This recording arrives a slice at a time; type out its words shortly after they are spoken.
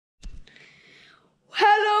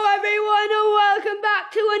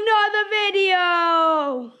back to another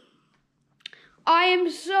video. I am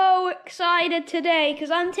so excited today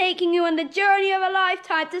because I'm taking you on the journey of a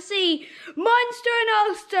lifetime to see Munster and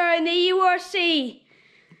Ulster in the URC.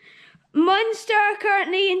 Munster are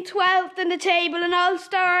currently in 12th in the table and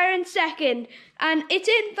Ulster are in 2nd. And it's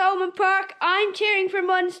in Thomond Park. I'm cheering for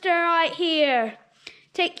Munster right here.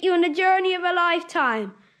 Take you on the journey of a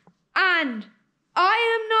lifetime. And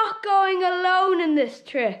I am not going alone in this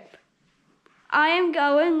trip. I am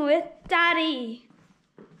going with Daddy.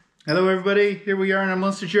 Hello everybody, here we are in our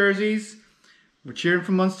Munster jerseys. We're cheering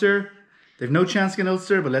for Munster. They've no chance against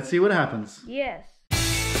Ulster, but let's see what happens. Yes.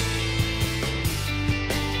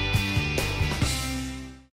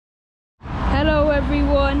 Hello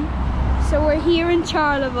everyone. So we're here in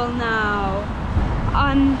Charleville now.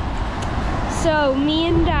 So me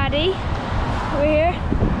and Daddy, we're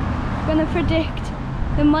gonna predict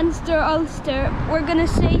the Munster-Ulster. We're gonna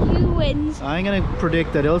say who wins. I'm gonna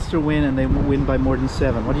predict that Ulster win and they win by more than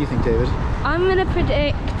 7. What do you think, David? I'm gonna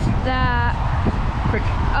predict that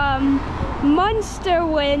Munster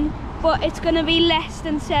win, but it's gonna be less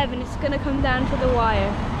than 7. It's gonna come down to the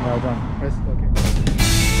wire. Well done. Press, okay.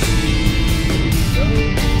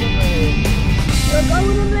 We're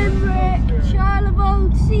going to Limerick,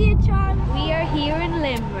 Charleville. See you, Charleville. We are here in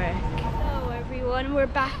Limerick. Hello everyone, we're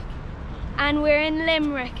back. And we're in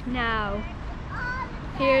Limerick now.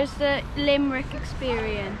 Here's the Limerick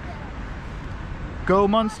experience. Go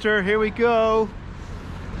Munster, here we go.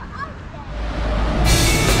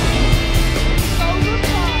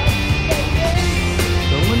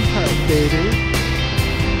 Thomond Park, baby.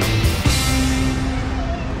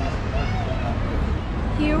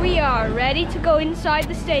 Here we are, ready to go inside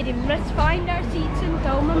the stadium. Let's find our seats in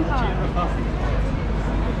Thomond Park.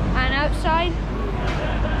 And outside.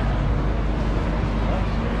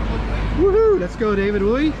 Woohoo! Let's go, David,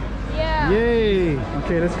 will we? Yeah. Yay!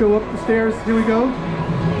 Okay, let's go up the stairs. Here we go. You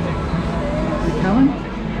coming?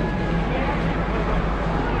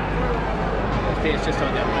 It's just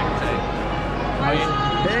on the other side.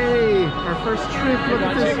 Hey! Our first trip. Look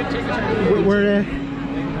at this. We're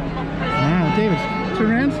David,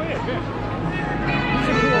 turn around.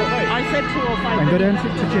 I said 205. And go down to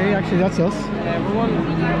Jay. Actually, that's us.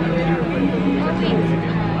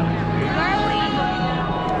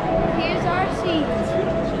 Here's our seats.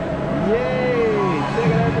 Yay! Check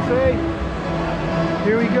it out this way.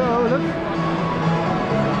 Here we go, look.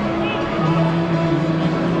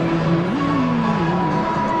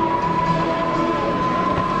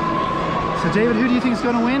 So David, who do you think is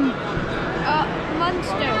going to win?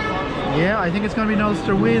 Munster. Yeah, I think it's going to be an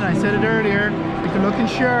Ulster win. I said it earlier. You're looking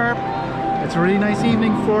sharp. It's a really nice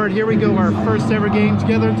evening for it. Here we go, our first ever game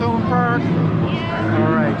together in Thomond Park. Yeah.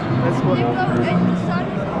 All right, let's go.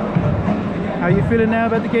 How are you feeling now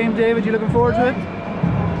about the game, David? You looking forward to it?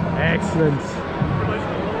 Excellent.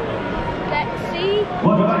 Let's see.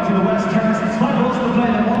 Welcome back to the West Terrace. It's time for us to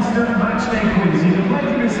play the Munster Matchday Quiz. You can play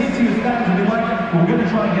from your seat to your stand if you like. We're going to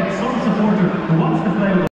try and get some supporter who wants to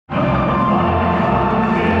play with us.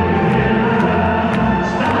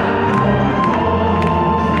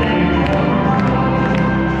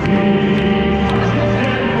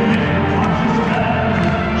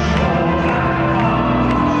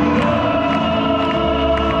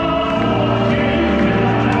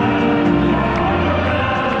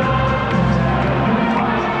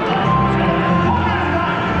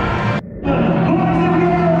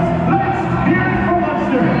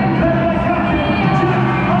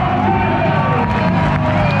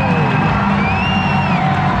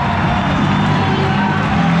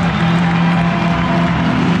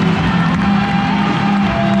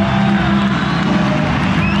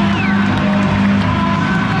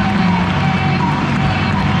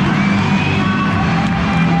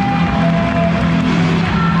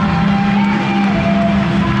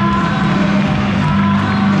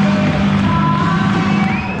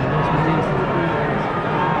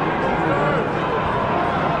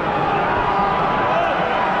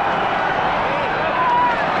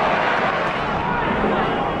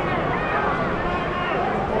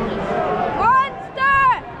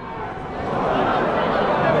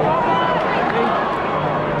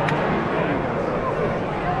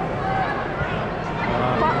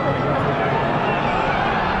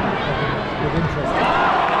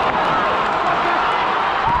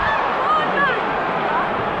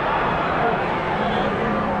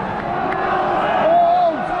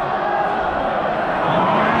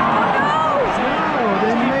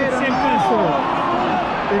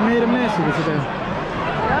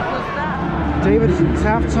 David, it's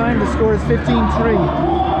half time. The score is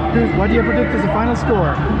 15-3. What do you predict as the final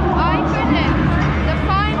score? I predict the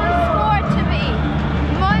final score to be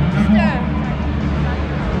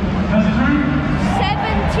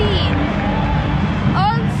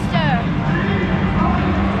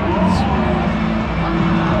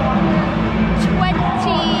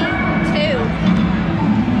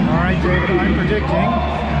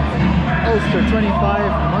Ulster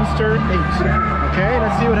 25, Munster 8. Okay,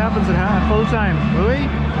 let's see what happens at full time, will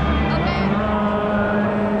we?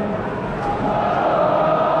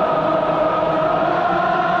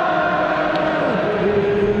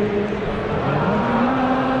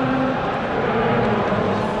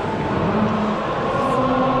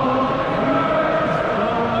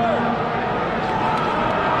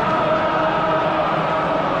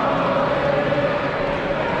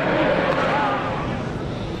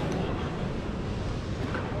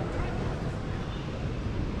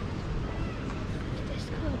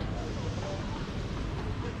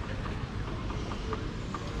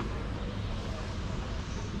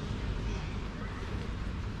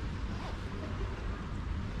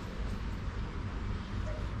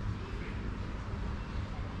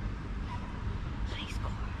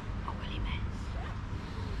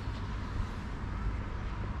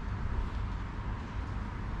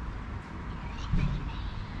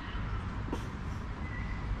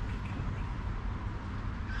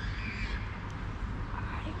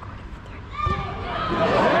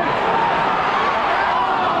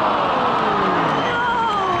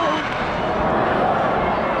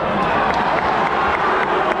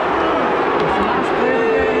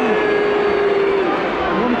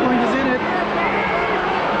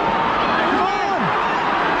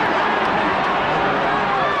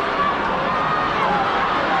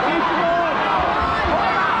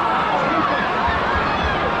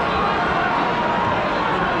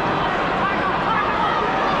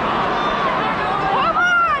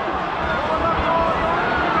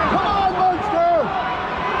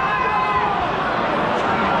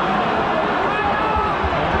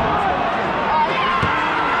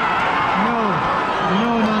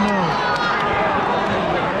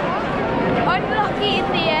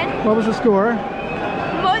 What was the score?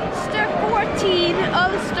 Munster 14,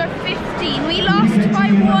 Ulster 15. We lost by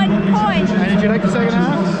 1 point. And did you like the second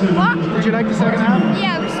half? What? Did you like the second half?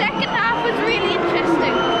 Yeah, the second half was really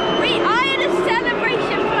interesting. I had a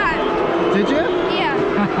celebration planned. Did you? Yeah.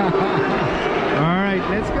 Alright,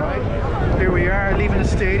 let's go. Here we are, leaving the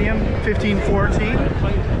stadium,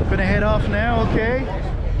 15:14. Gonna head off now, okay?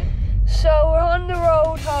 So we're on the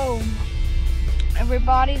road home.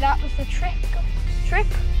 Everybody, that was the trip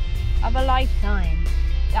of a lifetime.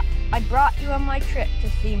 Yeah, I brought you on my trip to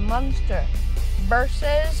see Munster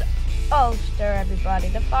versus Ulster, everybody.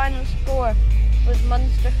 The final score was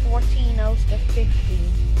Munster 14, Ulster 15.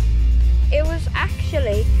 It was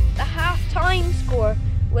actually, the half-time score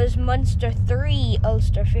was Munster 3,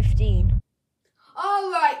 Ulster 15.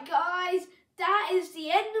 Alright guys, that is the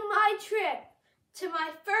end of my trip to my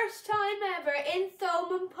first time ever in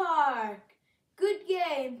Thomond Park. Good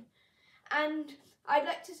game. And I'd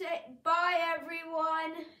like to say bye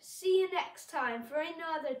everyone. See you next time for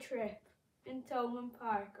another trip in Thomond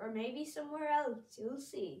Park, or maybe somewhere else, you'll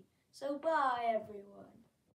see. So bye everyone.